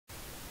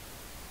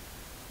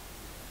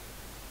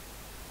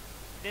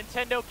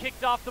Nintendo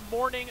kicked off the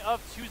morning of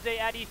Tuesday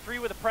at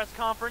E3 with a press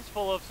conference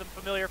full of some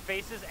familiar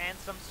faces and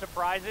some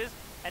surprises.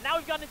 And now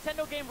we've got a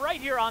Nintendo game right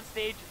here on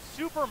stage,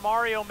 Super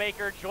Mario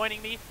Maker.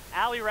 Joining me,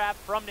 Ali Rapp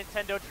from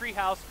Nintendo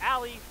Treehouse.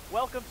 Ali,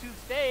 welcome to the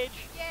stage.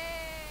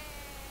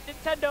 Yay!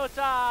 Nintendo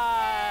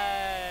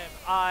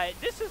time!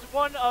 This is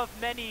one of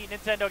many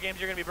Nintendo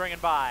games you're going to be bringing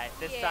by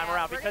this time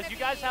around because you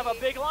guys have a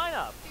big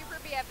lineup. Super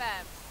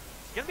BFFs.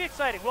 It's going to be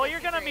exciting. Well, you're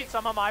going to meet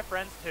some of my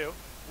friends too.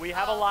 We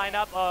have a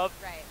lineup of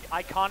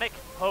iconic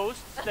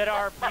hosts that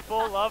our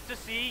people love to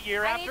see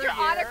year after year.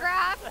 I need your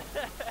autograph.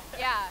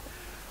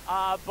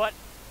 Yeah. But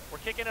we're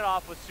kicking it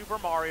off with Super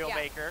Mario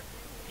Maker.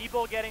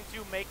 People getting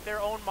to make their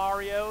own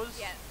Marios.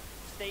 Yes.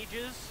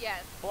 Stages.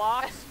 Yes.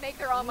 Blocks. Make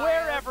their own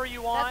Marios. Wherever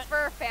you want.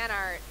 That's for fan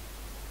art.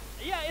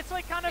 Yeah, it's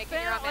like kind of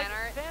fan art.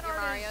 Fan art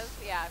Marios.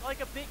 Yeah. Like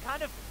a big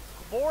kind of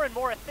more and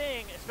more a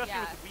thing,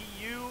 especially with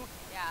Wii U.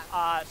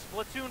 Yeah.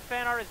 Splatoon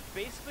fan art is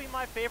basically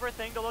my favorite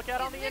thing to look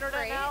at on the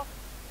internet now.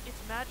 It's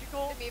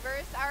magical. The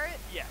Miiverse art?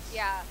 Yes.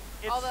 Yeah.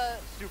 It's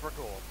super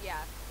cool. Yeah.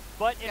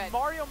 But in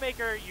Mario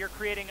Maker, you're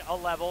creating a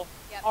level,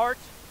 art,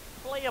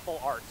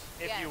 playable art,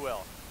 if you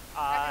will.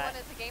 Everyone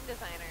is a game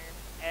designer.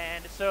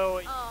 And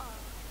so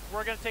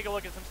we're going to take a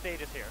look at some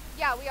stages here.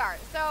 Yeah, we are.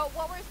 So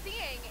what we're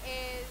seeing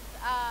is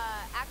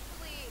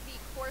actually the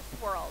course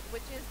world,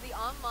 which is the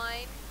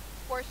online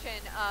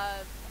portion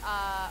of,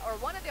 or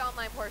one of the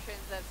online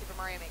portions of Super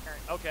Mario Maker.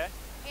 Okay.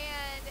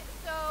 And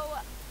so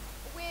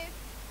with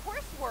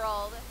Course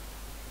World,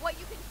 what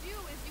you can do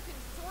is you can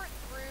sort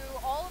through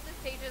all of the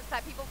stages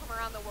that people from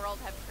around the world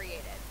have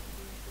created.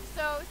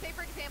 So say,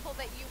 for example,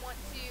 that you want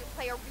to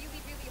play a really,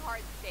 really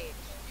hard stage.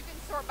 You can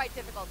sort by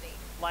difficulty.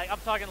 Like,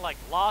 I'm talking like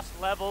Lost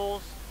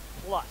Levels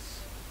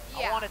plus.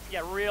 Yeah. I want it to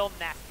get real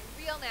nasty.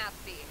 Real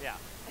nasty. Yeah.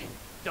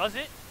 Does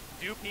it?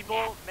 Do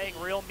people make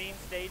real mean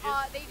stages?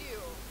 They do,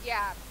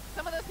 yeah.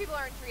 Some of those people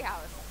are in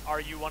Treehouse.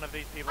 Are you one of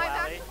these people, I'm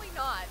Ali? actually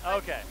not.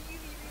 Okay. I'm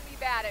really, really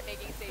bad at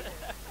making stages.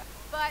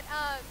 But,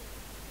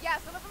 yeah,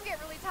 some of them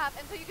get really tough.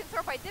 And so you can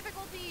sort by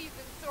difficulty. You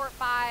can sort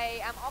by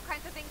all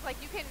kinds of things. Like,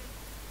 you can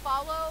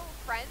follow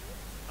friends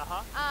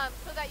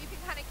so that you can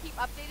kind of keep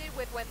updated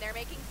with when they're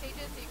making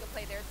stages so you can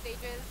play their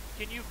stages.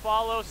 Can you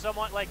follow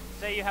someone, like,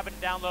 say you happen to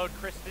download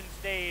Kristen's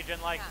stage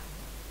and, like,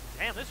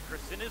 damn, this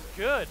Kristen is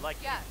good. Like,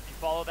 you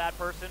follow that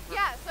person?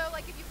 Yeah, so,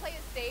 like, if you play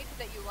a stage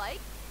that you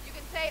like, you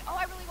can say, oh,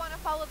 I really want to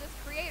follow this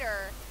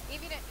creator,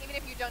 even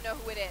if you don't know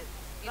who it is.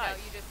 You know,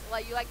 you just,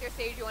 like, you like their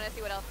stage, you want to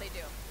see what else they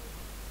do.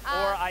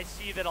 Or I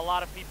see that a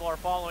lot of people are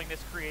following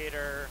this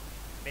creator.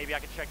 Maybe I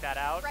can check that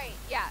out. Right,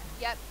 yeah,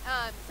 yep.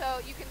 So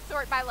you can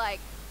sort by, like,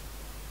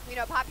 you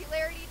know,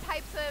 popularity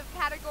types of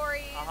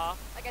categories.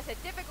 Like I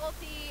said,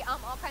 difficulty, all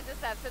kinds of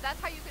stuff. So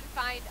that's how you can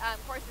find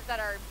courses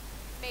that are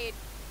made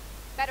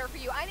better for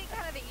you. I think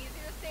kind of the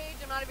easier stage.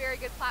 I'm not a very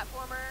good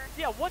platformer.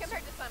 Yeah,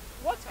 compared to some.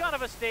 What's kind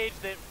of a stage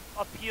that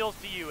appeals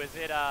to you? Is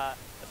it a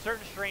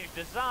certain strange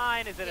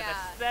design? Is it an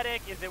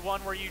aesthetic? Is it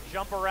one where you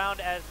jump around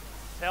as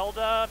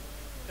Zelda?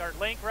 Or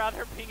Link,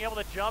 rather, being able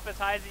to jump as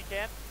high as he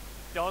can.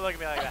 Don't look at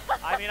me like that.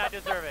 I mean, I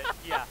deserve it.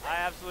 Yeah, I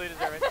absolutely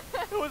deserve it.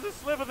 It was a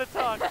slip of the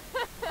tongue.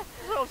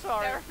 So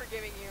sorry. Never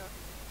forgiving you.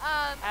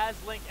 Has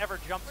Link ever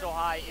jumped so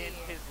high in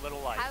his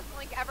little life? Has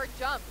Link ever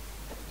jumped?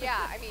 Yeah,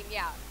 I mean,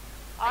 yeah.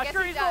 I'm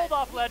sure he's rolled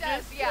off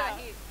ledges. Yeah,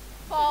 he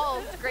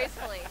falls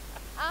gracefully.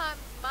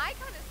 My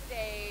kind of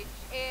stage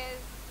is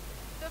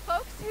the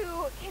folks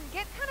who can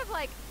get kind of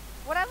like,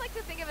 what I like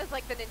to think of as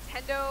like the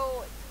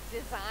Nintendo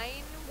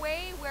design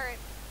way, where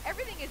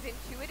everything is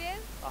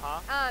intuitive.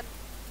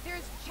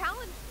 There's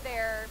challenge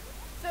there,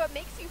 so it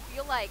makes you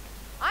feel like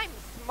I'm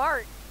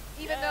smart,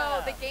 even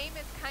though the game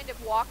is kind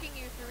of walking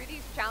you through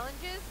these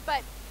challenges.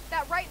 But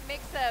that right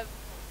mix of,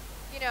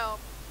 you know,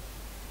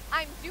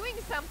 I'm doing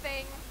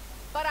something,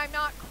 but I'm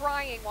not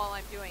crying while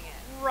I'm doing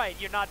it. Right,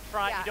 you're not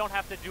trying. You don't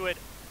have to do it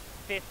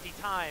 50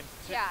 times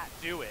to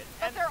do it.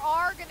 But there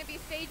are going to be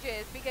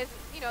stages because,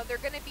 you know, they're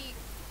going to be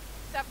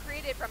stuff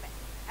created from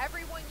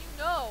everyone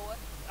you know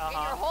in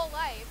your whole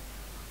life.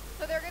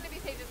 So there are going to be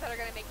stages that are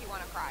going to make you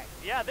want to cry.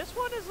 Yeah, this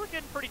one is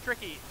looking pretty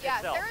tricky.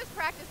 Yeah, Sarah's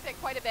practiced it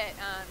quite a bit,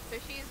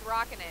 so she's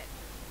rocking it.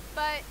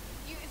 But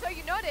you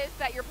notice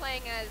that you're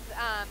playing as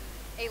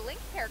a Link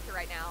character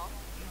right now,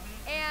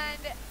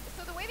 and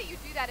so the way that you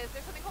do that is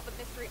there's something called the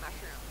mystery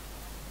mushroom,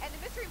 and the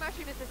mystery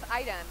mushroom is this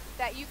item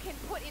that you can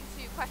put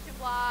into question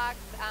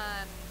blocks.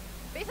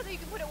 Basically,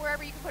 you can put it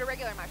wherever you can put a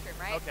regular mushroom,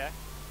 right? Okay.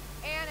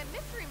 And a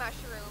mystery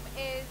mushroom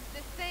is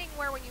this thing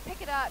where when you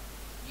pick it up,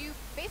 you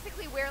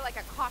basically wear like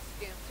a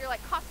costume. So you're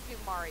like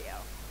costume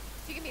Mario.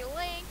 So you can be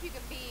Link, you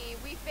can be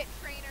Wii Fit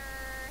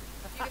Trainer,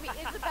 you can be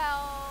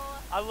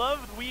Isabelle. I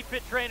love Wii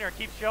Fit Trainer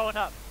keeps showing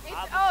up.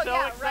 I'm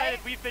so excited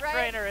Wii Fit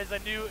Trainer is a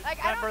new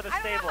member of the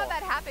stable. I don't know how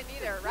that happened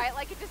either, right?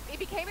 Like it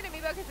became an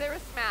amiibo because there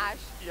was Smash.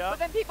 But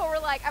then people were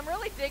like, I'm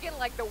really digging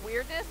like the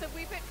weirdness of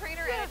Wii Fit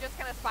Trainer, and it just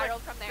kind of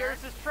spiraled from there.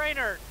 There's this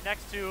trainer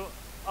next to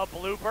a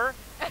blooper.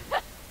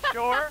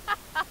 Sure.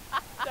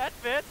 That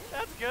fits.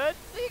 That's good.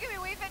 So you can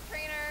be Wii Fit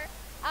Trainer.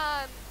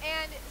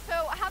 And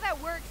so how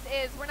that works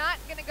is we're not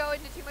going to go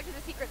into too much of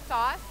the secret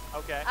sauce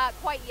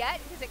quite yet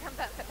because it comes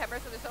out in September,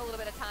 so there's still a little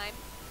bit of time.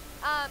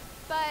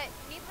 But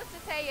needless to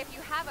say, if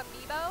you have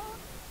Amiibo,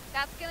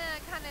 that's going to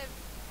kind of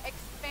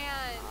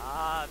expand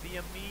the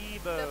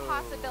Amiibo. The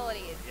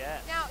possibilities.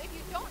 Yes. Now, if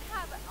you don't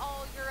have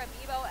all your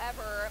Amiibo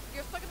ever,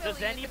 you're still going to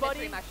be able to use the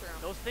mystery mushroom.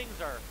 Those things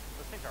are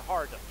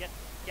hard to get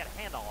a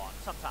handle on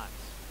sometimes.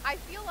 I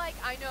feel like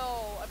I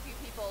know a few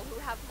people who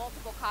have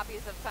multiple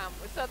copies of some,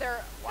 so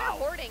they're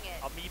hoarding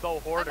it.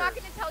 Amiibo hoarders. I'm not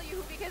going to tell you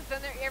who because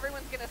then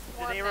everyone's going to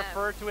swarm Do they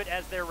refer to it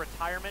as their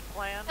retirement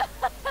plan?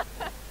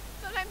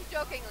 Sometimes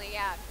jokingly,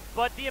 yeah.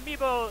 But the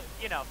Amiibo,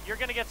 you know, you're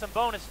going to get some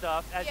bonus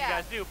stuff, as you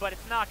guys do, but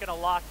it's not going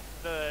to lock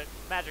the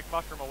magic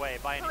mushroom away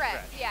by any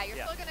stretch. Yeah, you're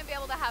still going to be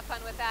able to have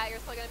fun with that. You're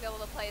still going to be able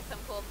to play some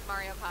cool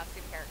Mario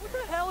costume characters. What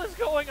the hell is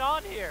going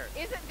on here?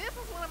 This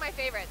is one of my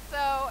favorites.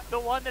 So the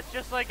one that's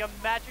just like a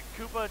Magic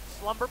Koopa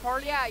slumber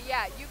party? Yeah,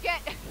 you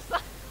get...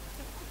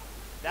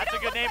 That's a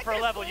good name for a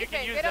level. You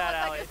can use that,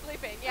 Allie. They don't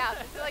look like you're sleeping. Yeah,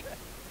 this is like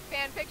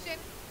fan fiction.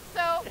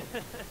 So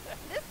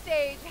this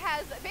stage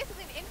has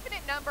basically an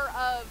infinite number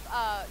of,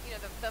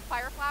 the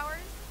fire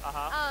flowers.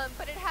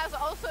 But it has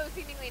also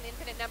seemingly an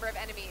infinite number of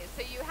enemies.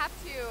 So you have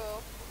to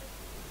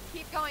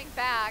keep going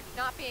back,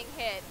 not being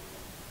hit.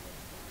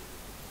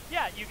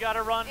 Yeah, you got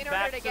to run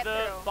back to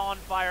the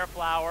bonfire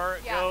flower,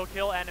 go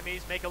kill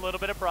enemies, make a little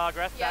bit of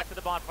progress back to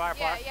the bonfire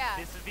flower.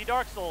 This is the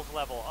Dark Souls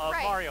level of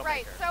Mario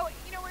Maker. So,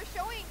 we're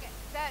showing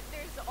that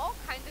there's all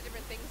kinds of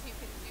different things you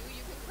can do.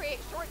 You can create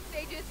short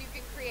stages, you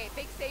can create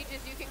big stages,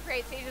 you can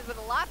create stages with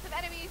lots of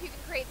enemies, you can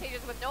create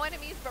stages with no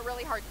enemies but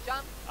really hard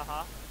jumps.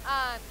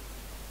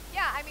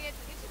 Yeah, I mean,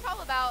 it's just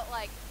all about,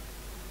 like,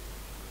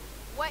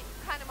 what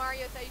kind of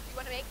Mario stage you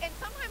want to make. And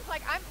sometimes,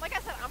 like I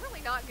said, I'm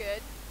really not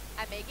good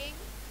at making.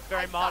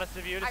 Very modest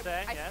of you to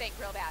say. I stink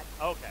real bad.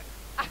 Okay.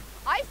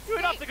 I stink. You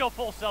would have to go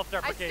full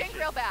self-deprecation. I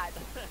stink real bad.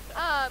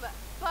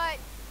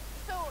 But,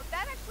 so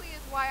that actually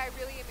is why I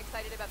really am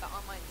excited about the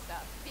online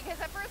stuff.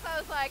 Because at first I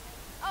was like,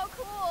 oh,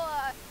 cool,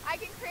 I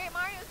can create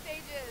Mario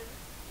stages.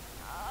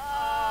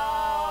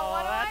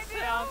 What do I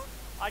do?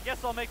 I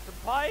guess I'll make some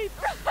pipes.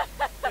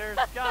 There's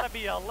got to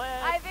be a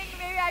ledge. I think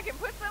maybe I can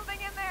put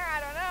something in there. I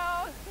don't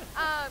know.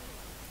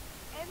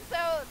 And so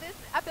this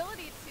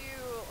ability to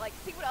like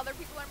see what other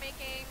people are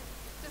making,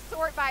 to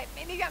sort by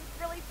maybe I'm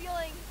really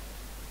feeling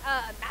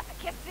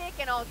masochistic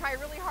and I'll try a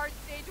really hard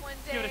stage one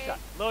day. Give it a shot.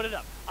 Load it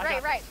up.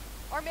 Right.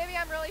 Or maybe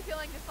I'm really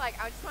feeling just like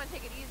I just want to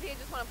take it easy. I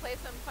just want to play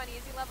some fun,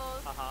 easy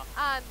levels.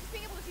 Just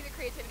being able to see the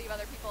creativity of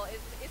other people is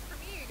for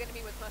me going to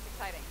be what's most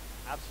exciting.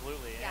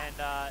 Absolutely. Yeah.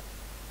 And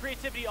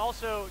creativity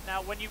also,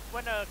 now when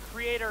a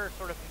creator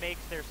sort of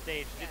makes their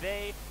stage, do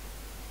they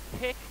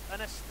pick an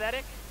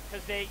aesthetic?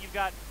 Because you've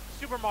got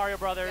Super Mario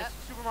Brothers,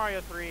 Super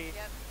Mario 3,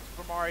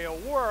 Super Mario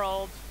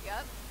World,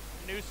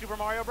 new Super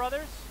Mario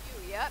Brothers.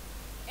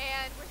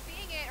 And we're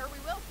seeing it, or we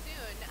will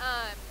soon,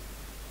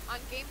 on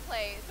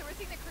gameplay. So we're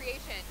seeing the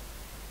creation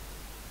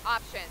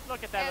option.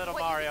 Look at that little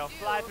Mario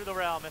fly through the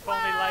realm. If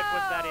only life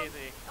was that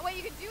easy. What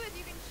you can do is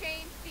you can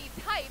change the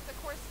type, the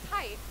course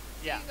type.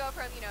 So you can go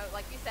from,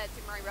 like you said,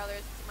 Super Mario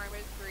Brothers, Super Mario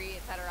Bros. 3,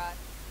 etc.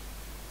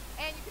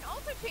 And you can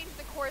also change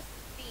the course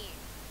theme.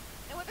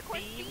 And what the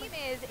course theme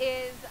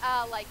is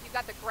like you've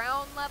got the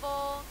ground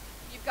level,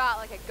 you've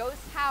got like a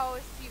ghost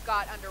house, you've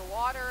got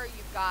underwater,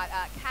 you've got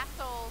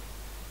castles,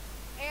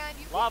 and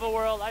you lava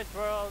world, ice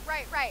world.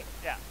 Right.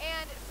 Yeah.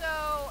 And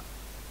so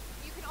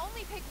you can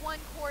only pick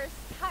one course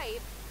type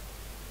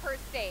per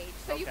stage.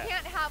 So you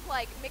can't have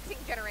like mixing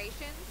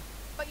generations,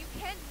 but you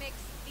can mix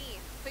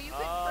themes. So you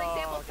could, for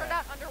example, start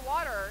out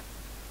underwater,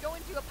 go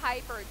into a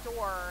pipe or a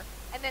door,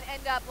 and then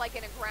end up like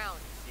in a ground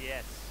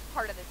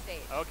part of the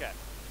stage. Okay.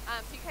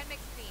 So you can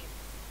mix themes.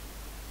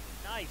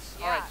 Nice.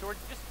 All right, so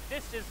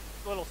this is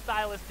a little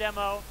stylus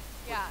demo.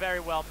 With very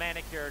well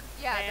manicured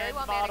very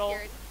well model.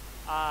 manicured.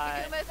 The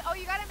Goombas.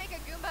 You gotta make a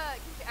Goomba.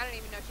 I don't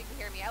even know if she can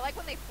hear me. I like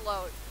when they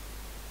float.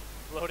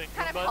 Floating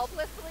kind Goombas. Of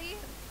helplessly.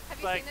 Have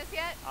you seen this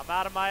yet? I'm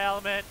out of my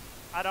element.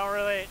 I don't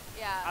really.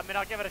 Yeah. I mean,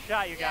 I'll give it a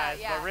shot, you guys.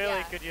 But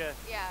really, could you?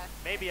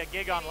 Maybe a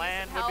gig on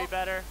land would be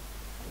better.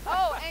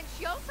 Oh, and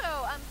she also,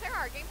 Sarah,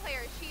 our game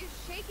player, she's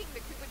shaking the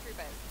Koopa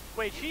Troopas.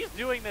 Wait, she's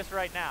doing this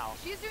right now.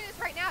 She's doing this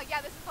right now.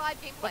 Yeah, this is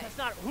live gameplay. But it's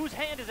not. Whose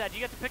hand is that? Do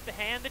you get to pick the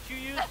hand that you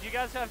use? Do you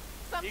guys have?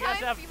 Sometimes you guys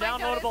have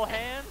downloadable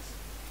hands?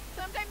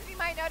 Sometimes you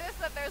might notice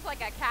that there's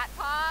like a cat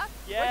paw,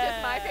 which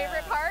is my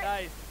favorite part.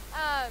 Nice.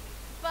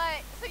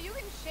 But so you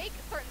can shake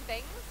certain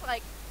things,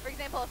 like for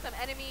example, some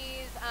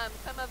enemies,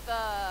 some of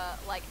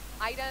the like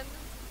items,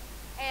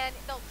 and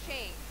they'll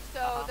change.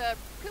 So the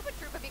Koopa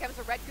Troopa becomes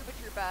a red Koopa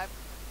Troopa,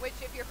 which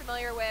if you're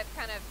familiar with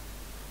kind of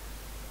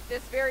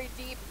this very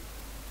deep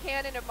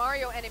canon of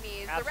Mario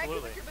enemies, the red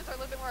Koopa Troopas are a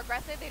little bit more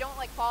aggressive. They don't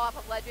like fall off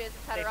of ledges,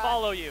 etc. They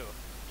follow you.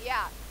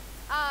 Yeah.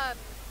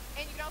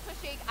 And you can also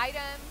shake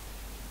items.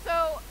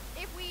 So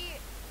if we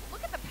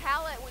look at the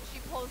palette when she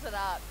pulls it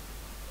up,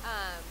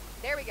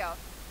 there we go.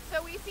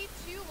 So we see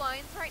 2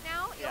 lines right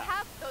now. You'll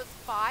have those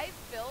 5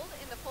 filled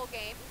in the full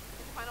game,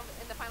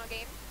 in the final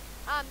game.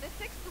 The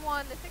sixth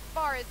one, the sixth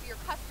bar is your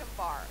custom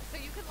bar. So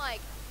you can like,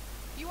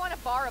 if you want a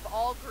bar of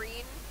all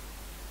green,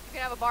 you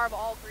can have a bar of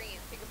all green,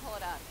 so you can pull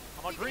it up.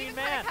 I'm a so green you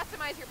man. can kind of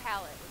customize your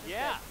palette. Which is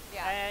Yeah. good.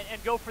 Yeah.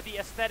 And go for the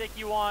aesthetic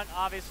you want,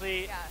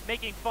 obviously. Yeah.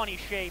 Making funny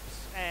shapes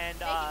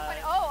and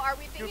are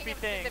we thinking goofy of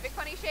things. specific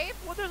funny shapes?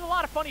 Well, there's a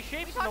lot of funny We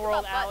shapes in talked the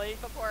world, about Allie.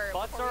 butts before.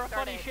 Butts before are we a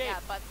started. funny shape. Yeah,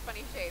 butts,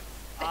 funny shapes.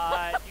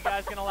 You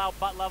guys can allow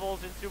butt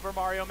levels in Super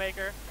Mario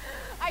Maker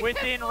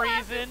within I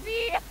reason. To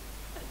see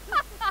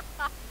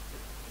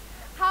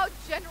how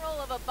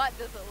general of a butt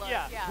does it look?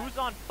 Yeah. Who's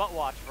on butt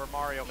watch for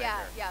Mario Maker?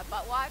 Yeah,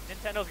 butt watch.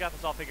 Nintendo's got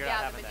this all figured out,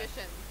 Yeah, haven't the they?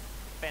 magicians.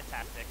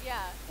 Fantastic. Yeah.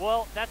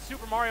 Well, that's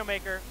Super Mario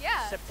Maker.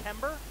 Yeah.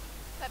 September.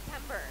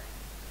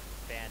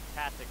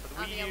 Fantastic for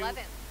the On Wii the U.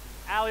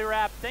 11th. Allie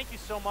Rapp, thank you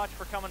so much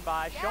for coming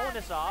by, Yeah, showing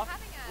thanks this off. for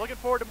having us. Looking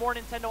forward to more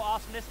Nintendo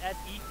awesomeness as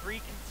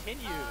E3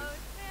 continues. Oh,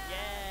 Yeah.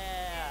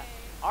 Yay.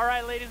 All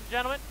right, ladies and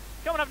gentlemen.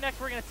 Coming up next,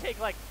 we're going to take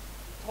like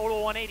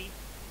total 180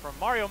 from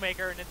Mario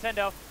Maker and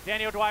Nintendo.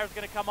 Danny O'Dwyer's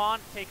going to come on,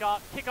 kick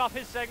off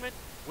his segment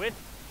with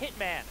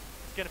Hitman.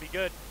 It's going to be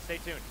good. Stay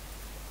tuned.